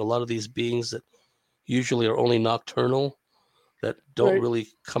allowing a lot of these beings that usually are only nocturnal, that don't really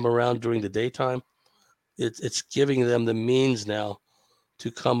come around during the daytime. It's giving them the means now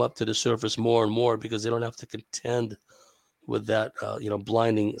to come up to the surface more and more, because they don't have to contend with that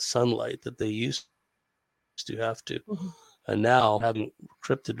blinding sunlight that they used to have to. And now, having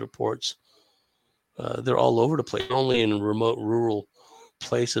cryptid reports, they're all over the place. Only in remote rural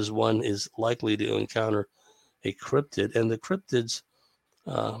places one is likely to encounter a cryptid, and the cryptids,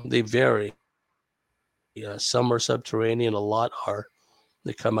 they vary. Some are subterranean, a lot are.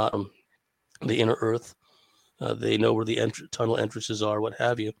 They come out from the inner earth. They know where the tunnel entrances are, what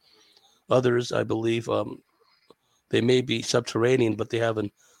have you. Others, I believe, they may be subterranean, but they have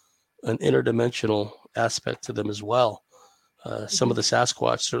an interdimensional aspect to them as well. Some of the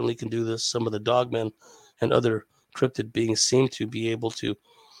Sasquatch certainly can do this. Some of the dogmen and other cryptid beings seem to be able to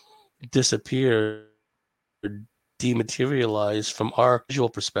disappear, dematerialize from our visual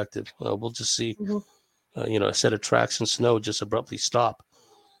perspective. We'll just see, a set of tracks in snow just abruptly stop.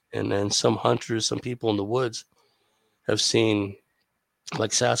 And then some hunters, some people in the woods have seen,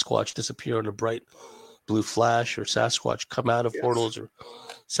 like, Sasquatch disappear in a bright blue flash, or Sasquatch come out of portals, or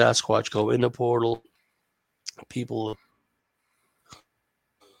Sasquatch go into portal. People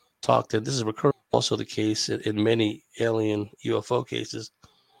talked, and this is recurring, also the case in many alien UFO cases,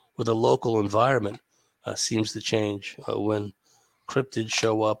 where the local environment seems to change when cryptids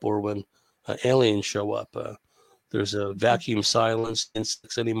show up, or when aliens show up. There's a vacuum silence,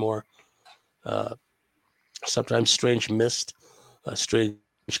 insects anymore. Sometimes strange mist, strange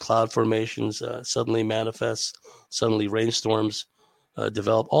cloud formations suddenly manifest, suddenly rainstorms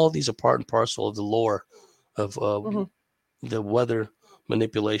develop. All of these are part and parcel of the lore of the weather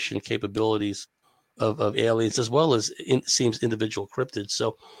manipulation capabilities of aliens, as well as, it seems, individual cryptids.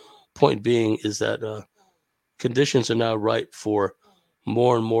 So point being is that conditions are now ripe for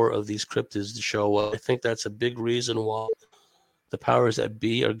more and more of these cryptids to show up. I think that's a big reason why the powers that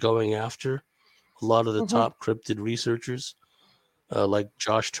be are going after a lot of the top cryptid researchers, like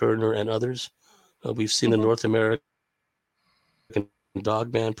Josh Turner and others. We've seen the North American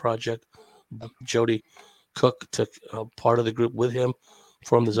Dogman Project. Jody Cook took part of the group with him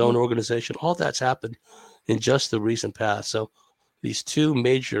from his own organization. All that's happened in just the recent past. So these two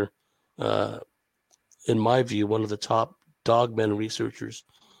major, in my view, one of the top dogmen researchers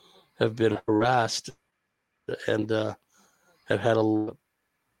have been harassed and have had a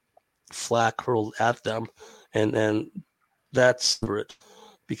flack hurled at them. And that's it,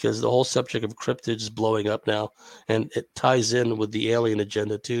 because the whole subject of cryptids is blowing up now, and it ties in with the alien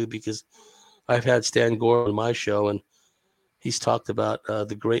agenda too, because I've had Stan Gore on my show, and he's talked about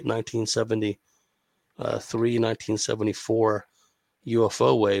the great 1973, 1974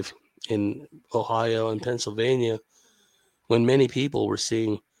 UFO wave in Ohio and Pennsylvania, when many people were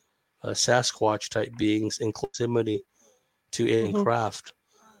seeing Sasquatch type beings in proximity to alien craft,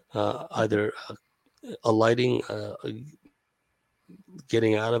 either alighting,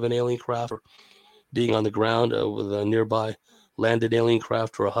 getting out of an alien craft, or being on the ground with a nearby landed alien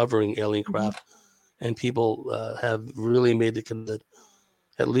craft or a hovering alien craft. And people have really made the connection,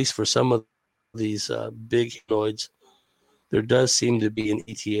 at least for some of these big humanoids, there does seem to be an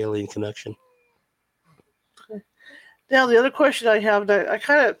ET alien connection. Now, the other question I have, that I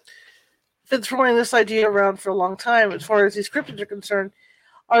kind of been throwing this idea around for a long time, as far as these cryptids are concerned,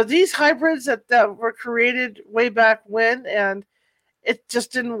 Are these hybrids that were created way back when, and it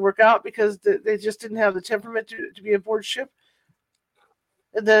just didn't work out because they just didn't have the temperament to be aboard ship,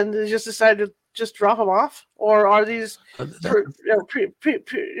 and then they just decided to just drop them off? Or are these That,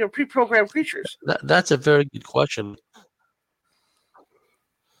 pre-programmed creatures? that's a very good question.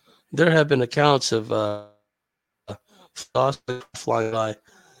 There have been accounts of flying by,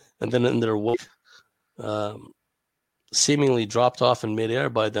 and then in their wake, um, seemingly dropped off in midair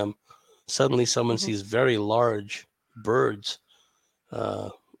by them. Suddenly, someone sees very large birds. Uh,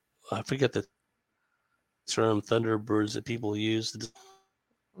 I forget the term, thunderbirds that people use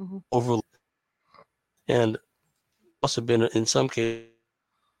over, and also been in some cases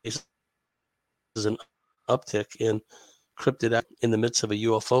an uptick in cryptid in the midst of a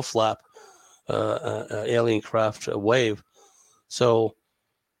UFO flap, alien craft wave. So,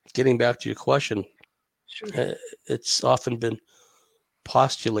 getting back to your question, Sure. it's often been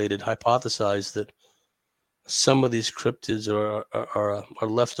postulated, hypothesized that some of these cryptids are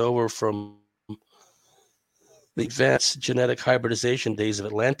left over from the advanced genetic hybridization days of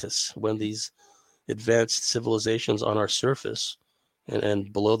Atlantis, when these advanced civilizations on our surface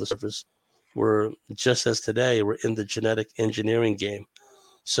and below the surface were, just as today, we're in the genetic engineering game.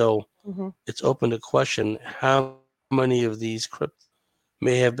 So it's open to question how many of these cryptids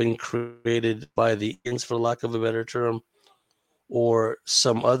may have been created by the aliens, for lack of a better term, or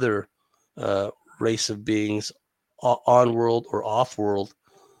some other race of beings on world or off world.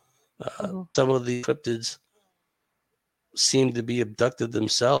 Some of the cryptids seem to be abducted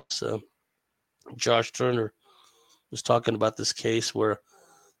themselves. Josh Turner was talking about this case where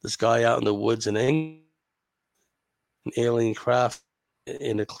this guy out in the woods in England, an alien craft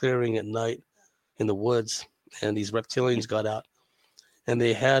in a clearing at night in the woods, and these reptilians got out, and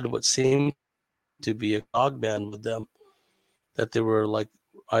they had what seemed to be a dogman with them that they were like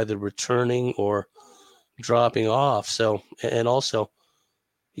either returning or dropping off. So, and also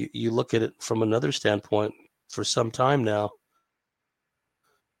you look at it from another standpoint. For some time now,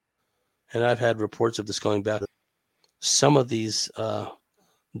 and I've had reports of this going back, some of these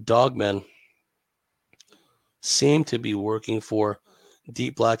dogmen seem to be working for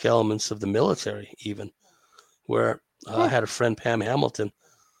deep black elements of the military, even where I had a friend, Pam Hamilton,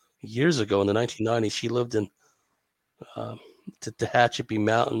 years ago in the 1990s. She lived in the Tehachapi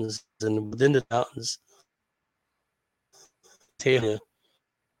Mountains, and within the mountains, Tanya,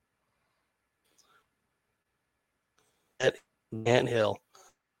 at Ant Hill,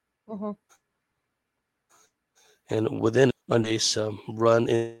 and within Mondays run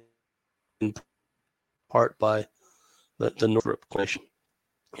in part by the Northrop Corporation.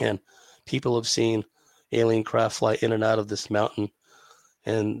 And people have seen alien craft fly in and out of this mountain,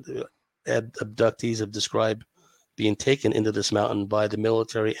 and abductees have described being taken into this mountain by the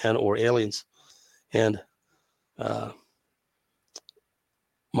military and or aliens. And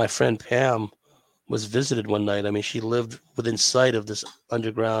my friend Pam was visited one night. I mean, she lived within sight of this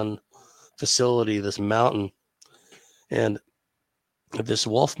underground facility, this mountain, and this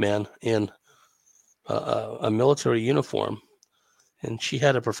wolf man in a military uniform. And she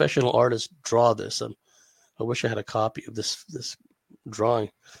had a professional artist draw this. I wish I had a copy of this drawing.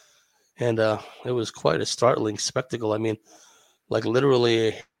 And it was quite a startling spectacle. I mean, like literally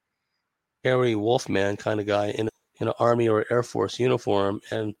a hairy wolf man kind of guy in an Army or Air Force uniform.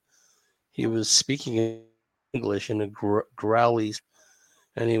 And he was speaking English in a growly,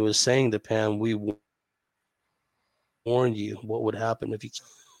 and he was saying to Pam, "We warned you what would happen if you."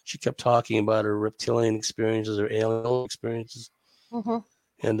 She kept talking about her reptilian experiences, her alien experiences.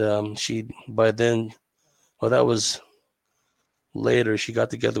 And she, by then, well, that was later, she got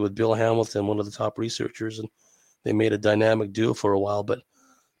together with Bill Hamilton, one of the top researchers, and they made a dynamic duo for a while. But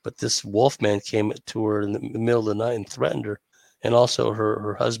this Wolfman came to her in the middle of the night and threatened her. And also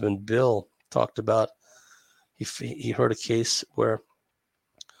her husband, Bill, talked about, he heard a case where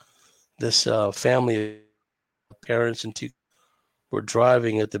this family of parents and two were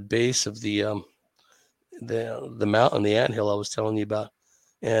driving at the base of the mountain, the anthill I was telling you about,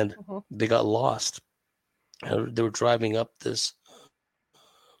 and they got lost. They were driving up this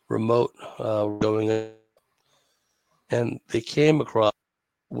remote going, and they came across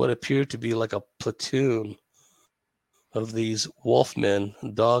what appeared to be like a platoon of these wolfmen,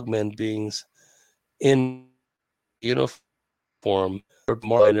 dogmen beings in uniform, or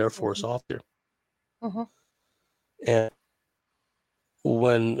Marine Air Force officer. And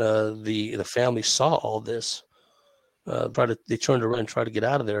when the family saw all this, they turned around and tried to get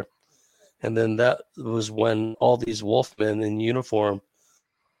out of there. And then that was when all these wolfmen in uniform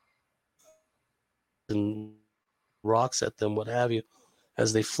and rocks at them, what have you.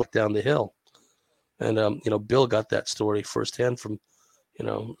 as they flick down the hill. And Bill got that story firsthand from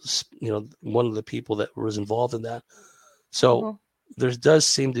one of the people that was involved in that. So there does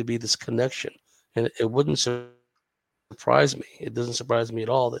seem to be this connection, and it wouldn't surprise me. It doesn't surprise me at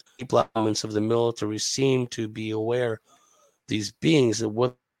all that people elements of the military seem to be aware of these beings, and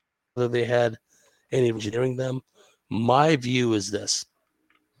whether they had any engineering them. My view is this: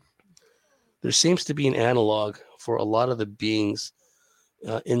 there seems to be an analog for a lot of the beings,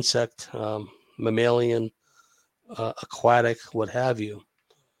 insect, mammalian, aquatic, what have you.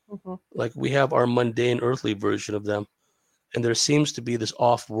 Like we have our mundane earthly version of them, and there seems to be this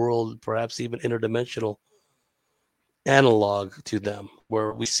off-world, perhaps even interdimensional analog to them,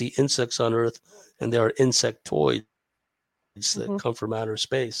 where we see insects on Earth, and there are insectoids that come from outer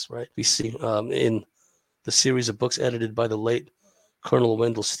space, right? We see in the series of books edited by the late Colonel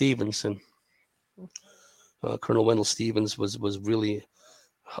Wendell Stevens, and Colonel Wendell Stevens was really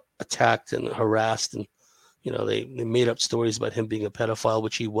attacked and harassed, and they made up stories about him being a pedophile,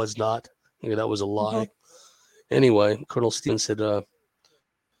 which he was not. That was a lie. Anyway, Colonel Stevens had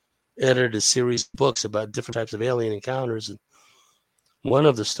edited a series of books about different types of alien encounters, and one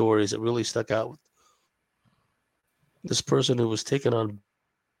of the stories that really stuck out, this person who was taken on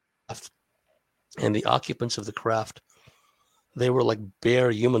craft, and the occupants of the craft, they were like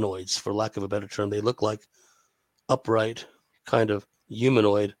bear humanoids, for lack of a better term. They look like upright, kind of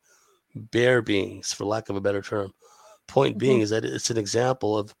humanoid bear beings, for lack of a better term. Point being is that it's an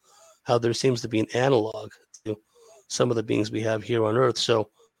example of how there seems to be an analog to some of the beings we have here on Earth. So,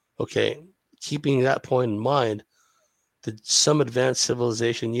 okay, keeping that point in mind, did some advanced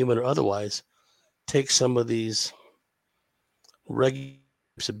civilization, human or otherwise, take some of these regular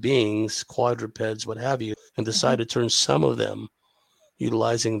types of beings, quadrupeds, what have you, and decide to turn some of them,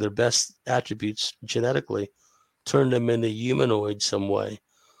 utilizing their best attributes genetically, turn them into humanoid some way,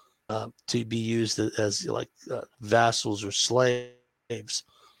 to be used as vassals or slaves?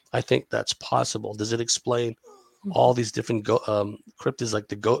 I think that's possible. Does it explain all these different cryptids like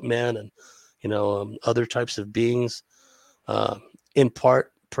the goat man and other types of beings? In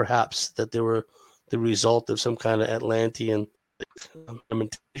part, perhaps, that they were the result of some kind of Atlantean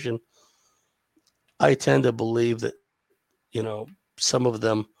implementation. I tend to believe that some of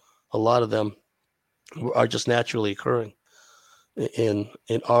them, a lot of them, are just naturally occurring in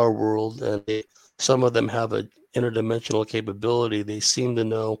our world, and some of them have an interdimensional capability. They seem to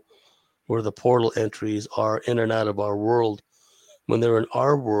know where the portal entries are in and out of our world when they're in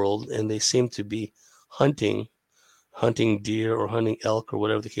our world, and they seem to be hunting deer or hunting elk or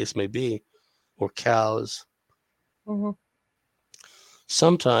whatever the case may be, or cows.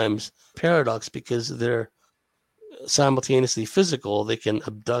 Sometimes paradox, because they're simultaneously physical. They can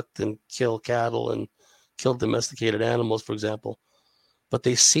abduct and kill cattle and kill domesticated animals, for example, but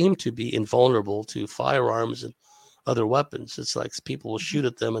they seem to be invulnerable to firearms and other weapons. It's like people will shoot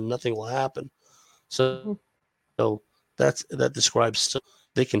at them and nothing will happen. So that describes,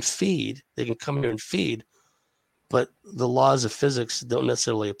 they can feed, they can come here and feed, but the laws of physics don't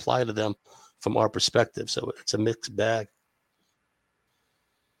necessarily apply to them from our perspective. So it's a mixed bag.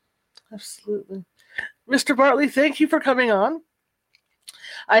 Absolutely. Mr. Bartley, thank you for coming on.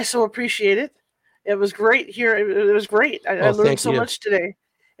 I so appreciate it. It was great here. It was great. I learned so much today,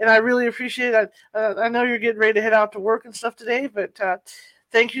 and I really appreciate it. I know you're getting ready to head out to work and stuff today, but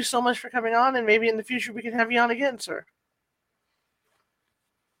thank you so much for coming on, and maybe in the future we can have you on again, sir.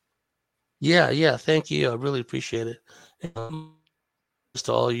 Yeah. Thank you. I really appreciate it. Just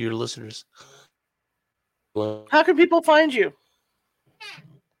to all your listeners. How can people find you?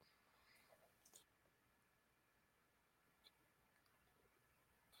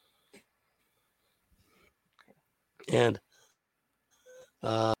 And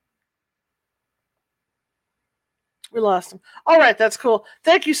we lost him. All right, that's cool.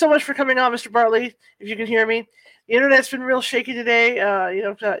 Thank you so much for coming on, Mr. Bartley. If you can hear me, the internet's been real shaky today.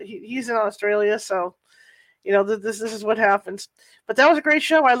 He's in Australia, so this is what happens. But that was a great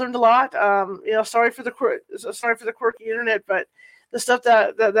show. I learned a lot. Sorry for the quirky internet, but the stuff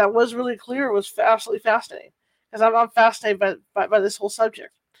that was really clear was absolutely fascinating, because I'm fascinated by this whole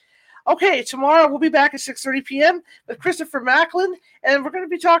subject. Okay, tomorrow we'll be back at 6:30 p.m. with Christopher Macklin, and we're going to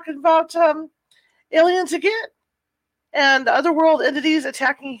be talking about aliens again and otherworld entities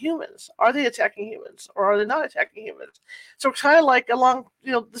attacking humans. Are they attacking humans, or are they not attacking humans? So it's kind of like along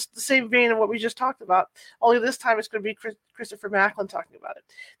the same vein of what we just talked about, only this time it's going to be Christopher Macklin talking about it.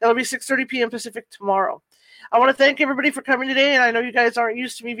 That'll be 6:30 p.m. Pacific tomorrow. I want to thank everybody for coming today, and I know you guys aren't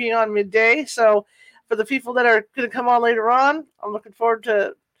used to me being on midday, so for the people that are going to come on later on, I'm looking forward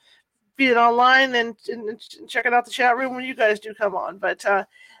to being online and checking out the chat room when you guys do come on. But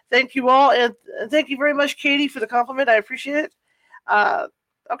thank you all, and thank you very much, Katie, for the compliment. I appreciate it.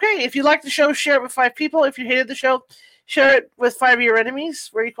 Okay, if you like the show, share it with 5 people. If you hated the show, share it with 5 of your enemies.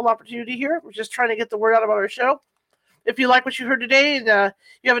 We're equal opportunity here. We're just trying to get the word out about our show. If you like what you heard today and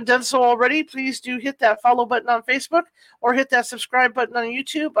you haven't done so already, please do hit that follow button on Facebook or hit that subscribe button on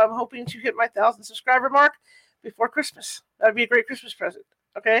YouTube. I'm hoping to hit my 1,000 subscriber mark before Christmas. That'd be a great Christmas present.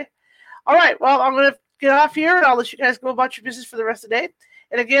 Okay? All right. Well, I'm going to get off here, and I'll let you guys go about your business for the rest of the day.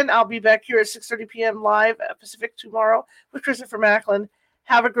 And again, I'll be back here at 6:30 p.m. live at Pacific tomorrow with Christopher Macklin.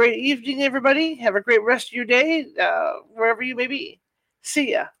 Have a great evening, everybody. Have a great rest of your day, wherever you may be.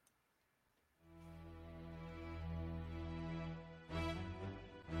 See ya.